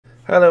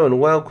Hello and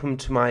welcome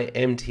to my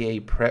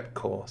MTA prep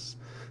course.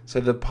 So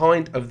the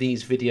point of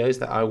these videos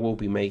that I will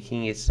be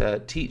making is to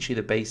teach you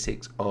the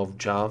basics of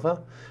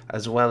Java,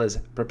 as well as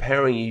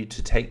preparing you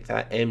to take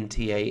that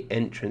MTA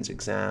entrance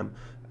exam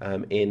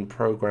in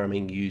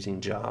programming using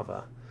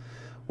Java.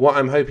 What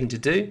I'm hoping to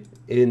do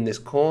in this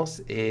course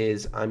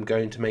is I'm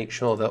going to make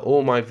sure that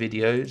all my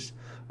videos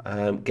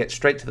get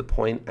straight to the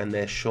point and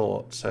they're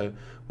short. So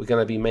we're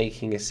going to be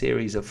making a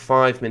series of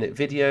 5-minute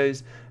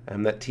videos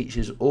that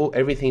teaches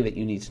everything that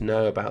you need to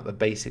know about the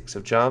basics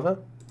of Java.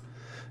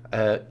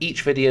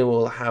 Each video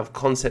will have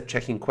concept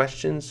checking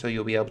questions, so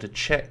you'll be able to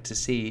check to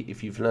see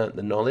if you've learnt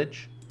the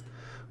knowledge.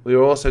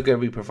 We're also going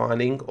to be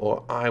providing,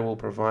 or I will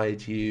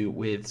provide you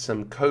with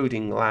some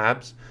coding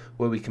labs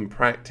where we can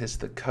practice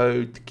the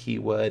code, the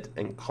keyword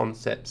and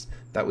concepts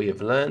that we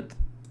have learnt.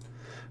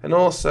 And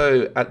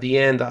also at the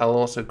end I'll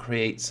also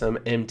create some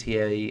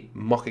MTA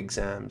mock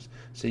exams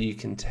so you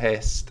can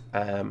test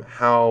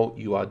how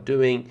you are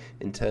doing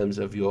in terms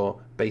of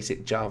your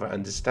basic Java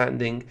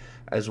understanding,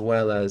 as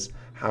well as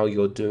how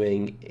you're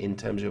doing in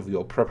terms of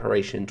your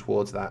preparation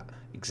towards that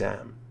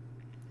exam.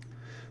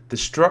 The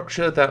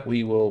structure that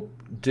we will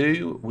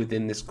do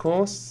within this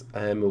course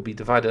will be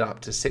divided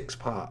up to 6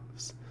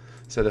 parts.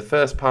 So the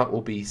first part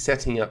will be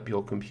setting up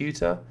your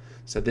computer.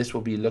 So this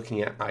will be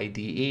looking at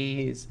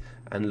IDEs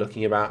and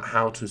looking about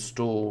how to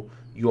install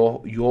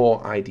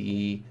your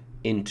IDE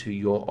into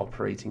your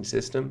operating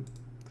system.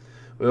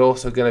 We're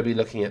also going to be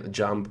looking at the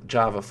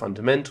Java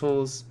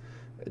fundamentals,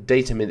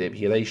 data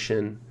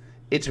manipulation,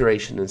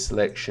 iteration and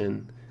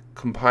selection,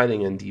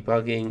 compiling and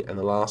debugging, and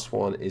the last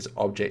one is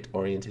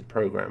object-oriented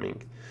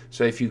programming.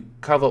 So if you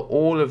cover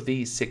all of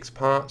these 6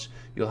 parts,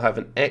 you'll have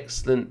an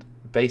excellent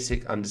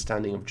basic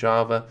understanding of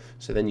Java,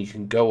 so then you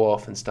can go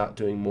off and start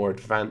doing more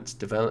advanced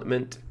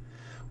development.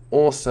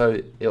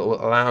 Also, it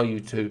will allow you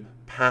to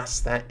pass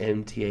that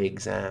MTA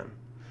exam.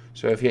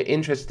 So if you're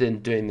interested in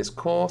doing this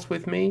course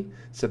with me,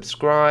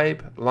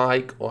 subscribe,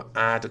 like, or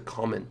add a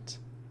comment.